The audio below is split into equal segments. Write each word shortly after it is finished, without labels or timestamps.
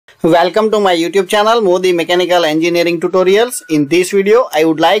Welcome to my YouTube channel Modi Mechanical Engineering Tutorials. In this video, I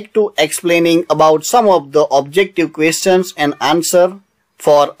would like to explaining about some of the objective questions and answer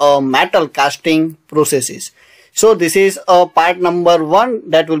for a metal casting processes. So this is a part number 1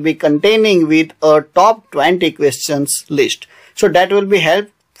 that will be containing with a top 20 questions list. So that will be help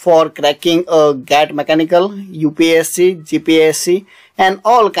for cracking a GAT mechanical, UPSC, GPSC and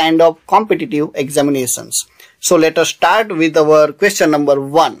all kind of competitive examinations. So let us start with our question number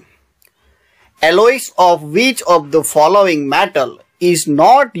 1. Alloys of which of the following metal is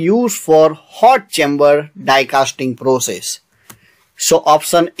not used for hot chamber die casting process? So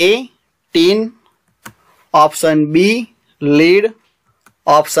option A, tin, option B, lead,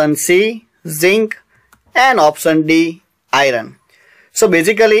 option C, zinc and option D, iron. So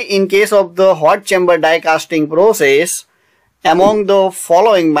basically in case of the hot chamber die casting process, among the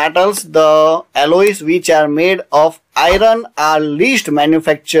following metals, the alloys which are made of iron are least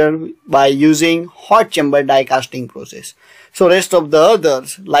manufactured by using hot chamber die casting process. So rest of the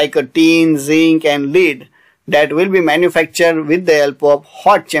others like a tin, zinc and lead that will be manufactured with the help of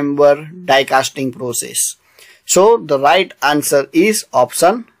hot chamber die casting process. So the right answer is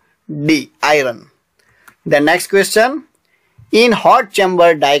option D, iron. The next question, in hot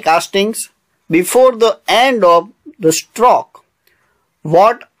chamber die castings, before the end of the stroke,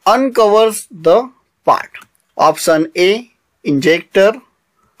 what uncovers the part? Option A, injector,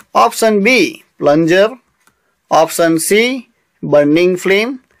 option B, plunger, option C, burning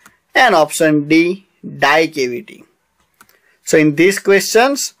flame and option D, die cavity. So in these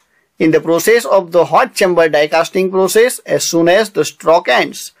questions, in the process of the hot chamber die casting process, as soon as the stroke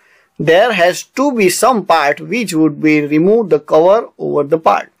ends, there has to be some part which would be remove the cover over the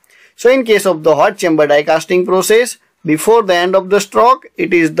part. So in case of the hot chamber die casting process, before the end of the stroke,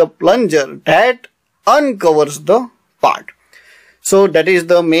 it is the plunger that uncovers the part. So that is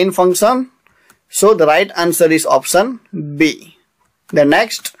the main function. So the right answer is option B. The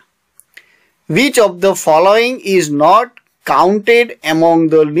next, which of the following is not counted among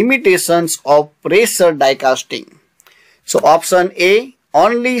the limitations of pressure die casting? So option A,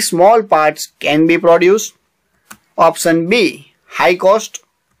 only small parts can be produced. Option B, high cost.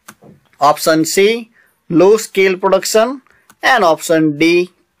 Option C, low scale production and option D,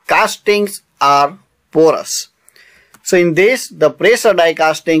 castings are porous. So in this, the pressure die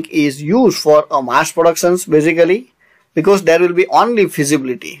casting is used for a mass productions basically because there will be only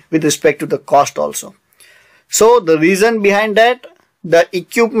feasibility with respect to the cost also. So the reason behind that, the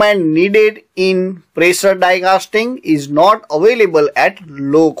equipment needed in pressure die casting is not available at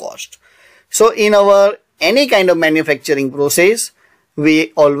low cost. So in our any kind of manufacturing process,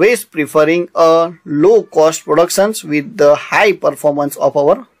 we always preferring a low cost productions with the high performance of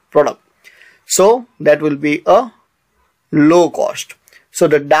our product. So that will be a low cost. So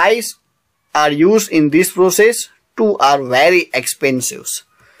the dies are used in this process too are very expensive.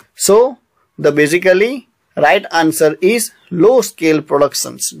 So the basically right answer is low scale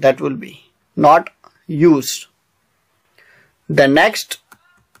productions that will be not used. The next,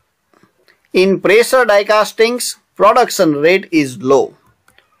 in pressure die castings, production rate is low.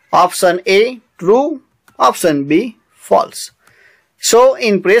 Option A, true. Option B, false. So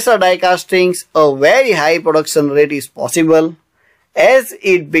in pressure die castings, a very high production rate is possible as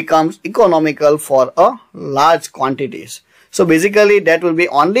it becomes economical for a large quantities. So basically that will be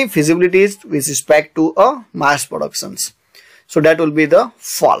only feasibilities with respect to a mass productions. So that will be the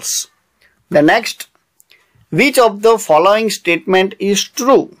false. The next, which of the following statement is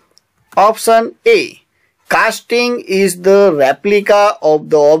true? Option A, casting is the replica of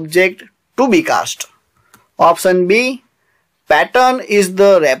the object to be cast. Option B, pattern is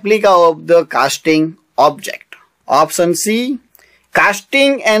the replica of the casting object. Option C,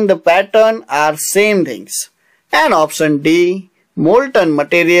 casting and the pattern are same things. And option D, molten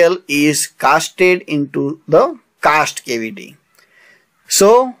material is casted into the cast cavity.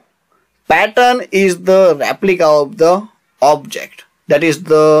 So pattern is the replica of the object. That is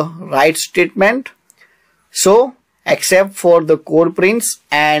the right statement. So except for the core prints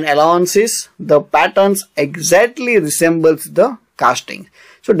and allowances, the patterns exactly resembles the casting.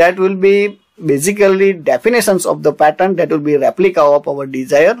 So that will be basically definitions of the pattern, that will be replica of our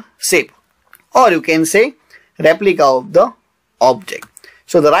desired shape, or you can say replica of the object.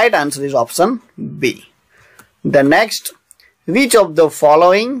 So the right answer is option B. The next, which of the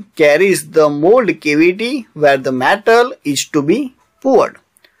following carries the mold cavity where the metal is to be poured?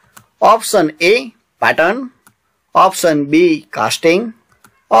 Option A, pattern. Option B, casting.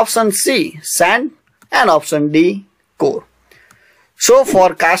 Option C, sand. And option D, core. So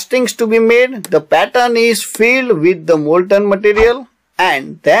for castings to be made, the pattern is filled with the molten material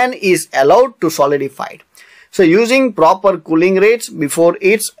and then is allowed to solidify. So using proper cooling rates before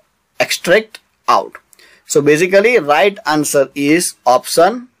it's extract out. So basically right answer is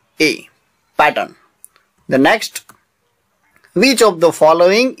option A, pattern. The next, which of the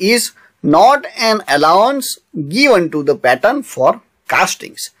following is not an allowance given to the pattern for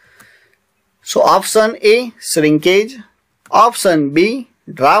castings? So option A, shrinkage, option B,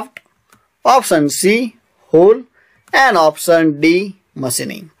 draft, option C, hole, and option D,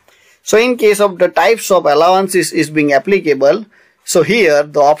 machining. So in case of the types of allowances is being applicable, so here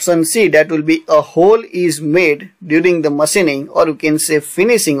the option C, that will be a hole is made during the machining, or you can say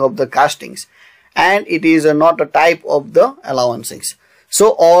finishing of the castings, and it is not a type of the allowances.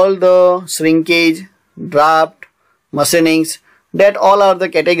 So all the shrinkage, draft, machinings, that all are the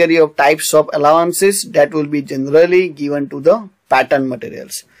category of types of allowances that will be generally given to the pattern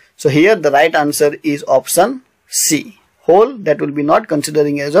materials. So here the right answer is option C, hole, that will be not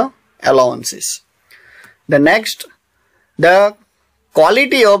considering as a allowances. The next, the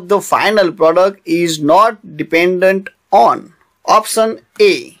quality of the final product is not dependent on option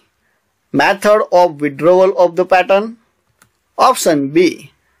A, method of withdrawal of the pattern, option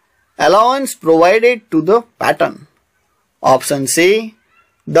B, allowance provided to the pattern, option C,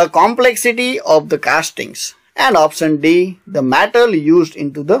 the complexity of the castings, and option D, the metal used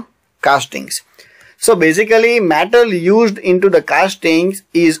into the castings. So basically metal used into the castings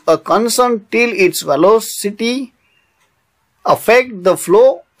is a concern till its velocity affect the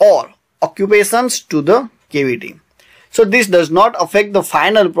flow or occupations to the cavity. So this does not affect the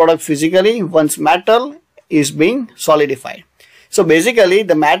final product physically once metal is being solidified. So basically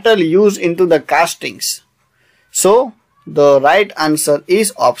the metal used into the castings. So the right answer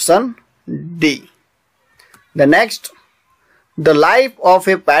is option D. The next, the life of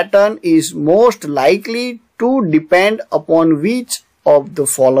a pattern is most likely to depend upon which of the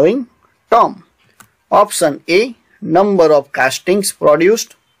following term? Option A, number of castings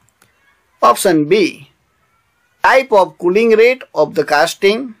produced. Option B, type of cooling rate of the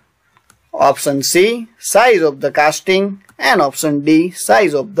casting. Option C, size of the casting, and option D,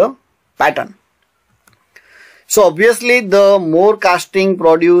 size of the pattern. So obviously the more casting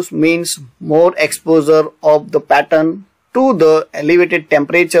produced means more exposure of the pattern to the elevated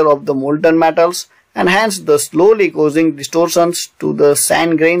temperature of the molten metals, and hence the slowly causing distortions to the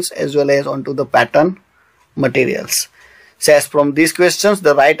sand grains as well as onto the pattern materials. So as from these questions,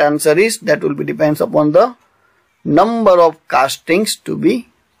 the right answer is that will be depends upon the number of castings to be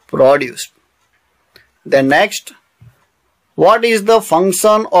produced. The next, what is the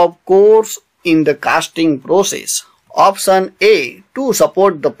function of cores in the casting process? Option A, to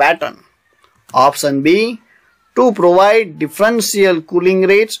support the pattern. Option B, to provide differential cooling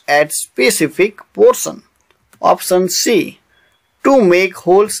rates at specific portion. Option C, to make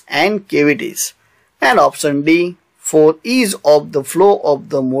holes and cavities. And option D, for ease of the flow of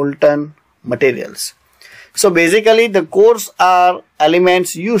the molten materials. So basically the cores are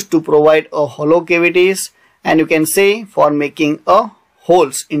elements used to provide a hollow cavities, and you can say for making a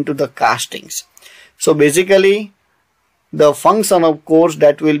holes into the castings. So basically the function of cores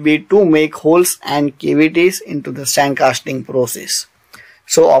that will be to make holes and cavities into the sand casting process.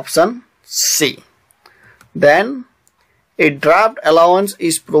 So option C. Then a draft allowance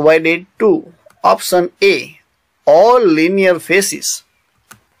is provided to option A, all linear faces.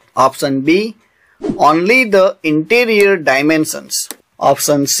 Option B, only the interior dimensions.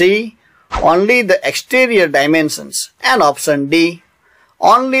 Option C, only the exterior dimensions. And option D,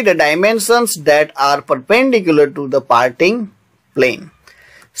 only the dimensions that are perpendicular to the parting plane.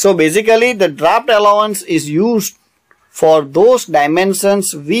 So basically the draft allowance is used for those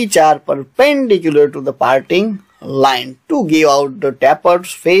dimensions which are perpendicular to the parting line to give out the tapered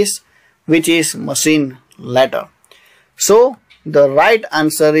face, which is machined later. So the right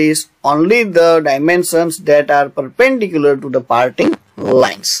answer is only the dimensions that are perpendicular to the parting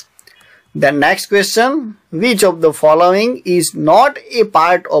lines. The next question, which of the following is not a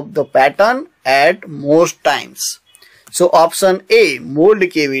part of the pattern at most times? So option A, mold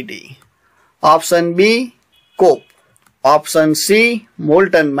cavity. Option B, cope. Option C,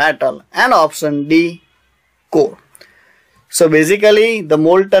 molten metal. And option D, core. So basically the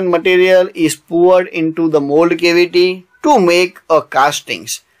molten material is poured into the mold cavity to make a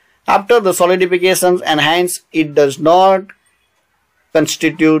castings. After the solidifications, and hence it does not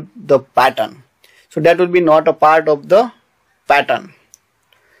constitute the pattern. So that will be not a part of the pattern.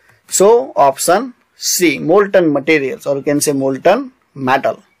 So option C, molten materials, or you can say molten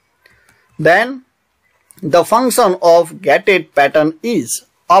metal. Then the function of gated pattern is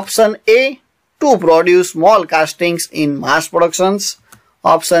option A, to produce small castings in mass productions.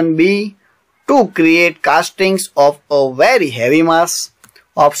 Option B, to create castings of a very heavy mass.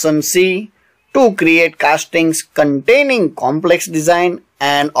 Option C, to create castings containing complex design.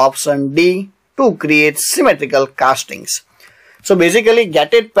 And option D, to create symmetrical castings. So basically,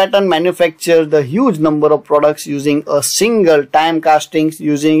 Gated pattern manufactures the huge number of products using a single time castings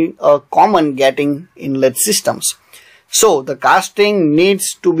using a common gating inlet systems. So the casting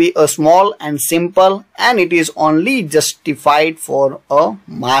needs to be a small and simple, and it is only justified for a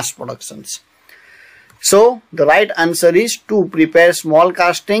mass productions. So the right answer is to prepare small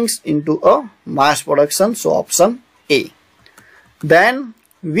castings into a mass production. So option A. Then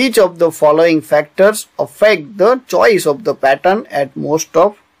which of the following factors affect the choice of the pattern at most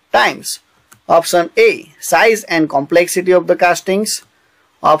of times? Option A, size and complexity of the castings.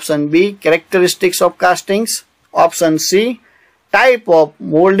 Option B, characteristics of castings. Option C, type of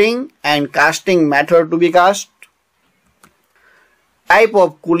molding and casting method to be cast. Type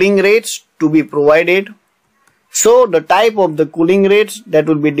of cooling rates to be provided. So the type of the cooling rates, that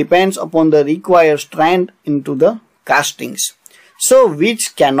will be depends upon the required strength into the castings. So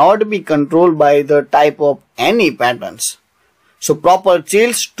which cannot be controlled by the type of any patterns. So proper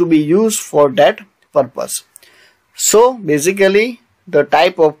chills to be used for that purpose. So basically the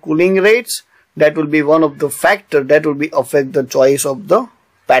type of cooling rates, that will be one of the factor that will be affect the choice of the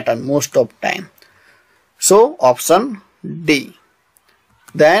pattern most of time. So option D.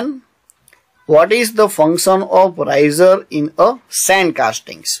 Then what is the function of riser in a sand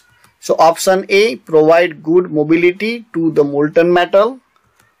castings? So option A, provide good mobility to the molten metal.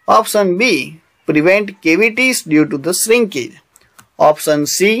 Option B, prevent cavities due to the shrinkage. Option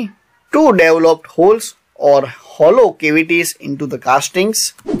C, to develop holes or hollow cavities into the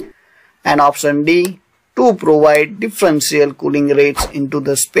castings. And option D, to provide differential cooling rates into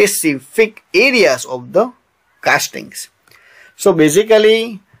the specific areas of the castings. So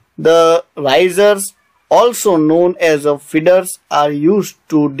basically the risers, also known as feeders, are used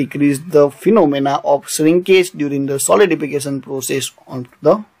to decrease the phenomena of shrinkage during the solidification process on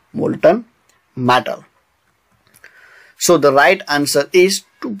the molten metal. So the right answer is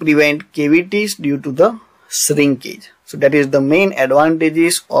to prevent cavities due to the shrinkage. So that is the main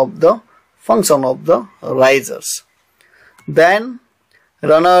advantages of the function of the risers. Then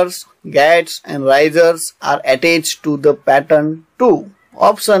runners, gates and risers are attached to the pattern too.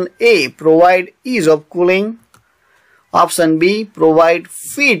 Option A, provide ease of cooling. Option B, provide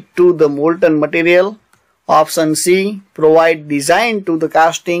feed to the molten material. Option C, provide design to the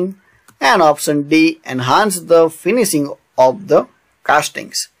casting. And option D, enhance the finishing of the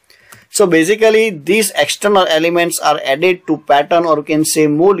castings. So basically these external elements are added to pattern, or you can say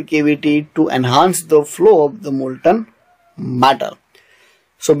mold cavity, to enhance the flow of the molten metal.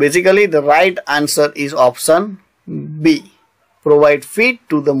 So basically the right answer is option B, provide feed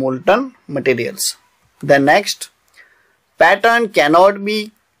to the molten materials. The next, pattern cannot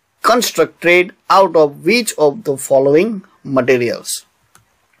be constructed out of which of the following materials?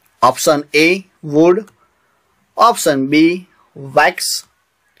 Option A, wood. Option B, wax.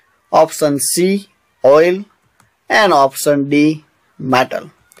 Option C, oil. And option D,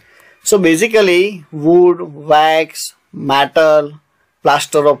 metal. So basically wood, wax, metal,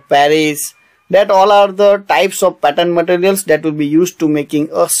 plaster of Paris, that all are the types of pattern materials that will be used to making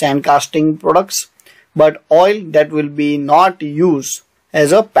a sand casting products. But oil, that will be not used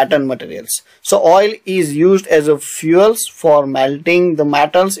as a pattern materials. So oil is used as a fuels for melting the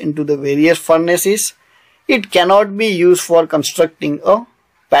metals into the various furnaces. It cannot be used for constructing a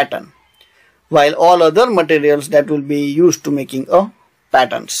pattern, while all other materials that will be used to making a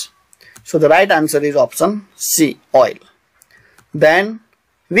patterns. So the right answer is option C, oil. Then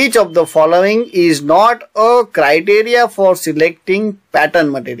which of the following is not a criteria for selecting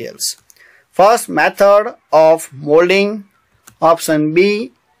pattern materials? First, method of molding. Option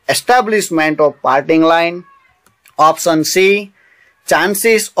B, establishment of parting line. Option C,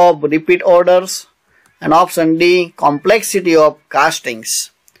 chances of repeat orders. And option D, complexity of castings.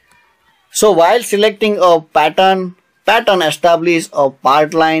 So while selecting a pattern established a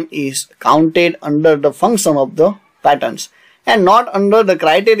part line is counted under the function of the patterns and not under the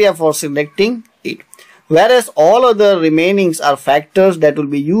criteria for selecting it. Whereas all other remainings are factors that will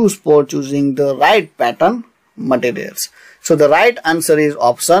be used for choosing the right pattern materials. So the right answer is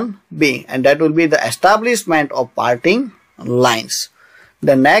option B, and that will be the establishment of parting lines.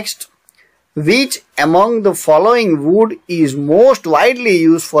 The next, which among the following wood is most widely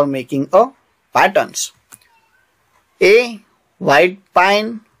used for making a patterns? A, white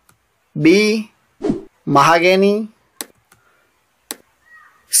pine. B, mahogany.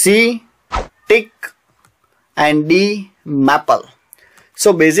 C, teak. And D, maple.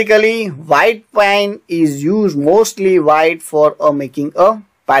 So basically white pine is used mostly white for making a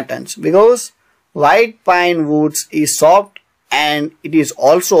patterns, because white pine woods is soft, and it is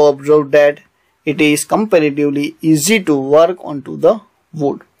also observed that it is comparatively easy to work onto the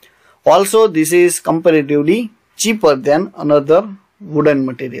wood. Also this is comparatively cheaper than another wooden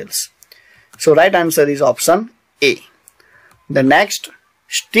materials. So right answer is option A. The next,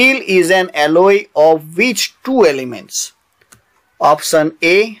 steel is an alloy of which two elements? Option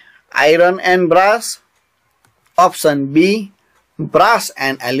A, iron and brass. Option B, brass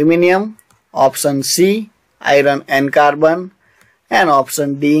and aluminium. Option C, iron and carbon. And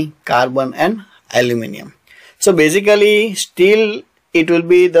option D, carbon and aluminium. So basically steel, it will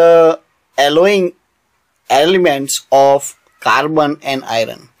be the alloying elements of carbon and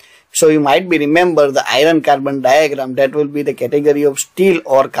iron. So you might be remember the iron carbon diagram, that will be the category of steel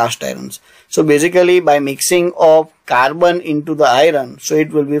or cast irons. So basically by mixing of carbon into the iron, so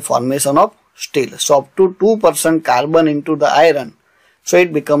it will be formation of steel. So up to 2% carbon into the iron, so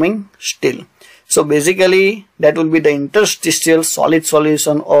it becoming steel. So basically that will be the interstitial solid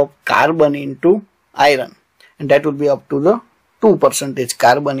solution of carbon into iron, and that will be up to the 2%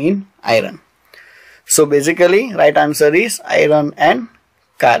 carbon in iron. So basically right answer is iron and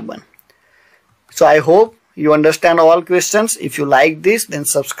carbon. So I hope you understand all questions. If you like this, then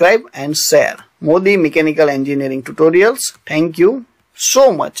subscribe and share Modi Mechanical Engineering Tutorials. Thank you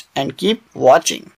so much and keep watching.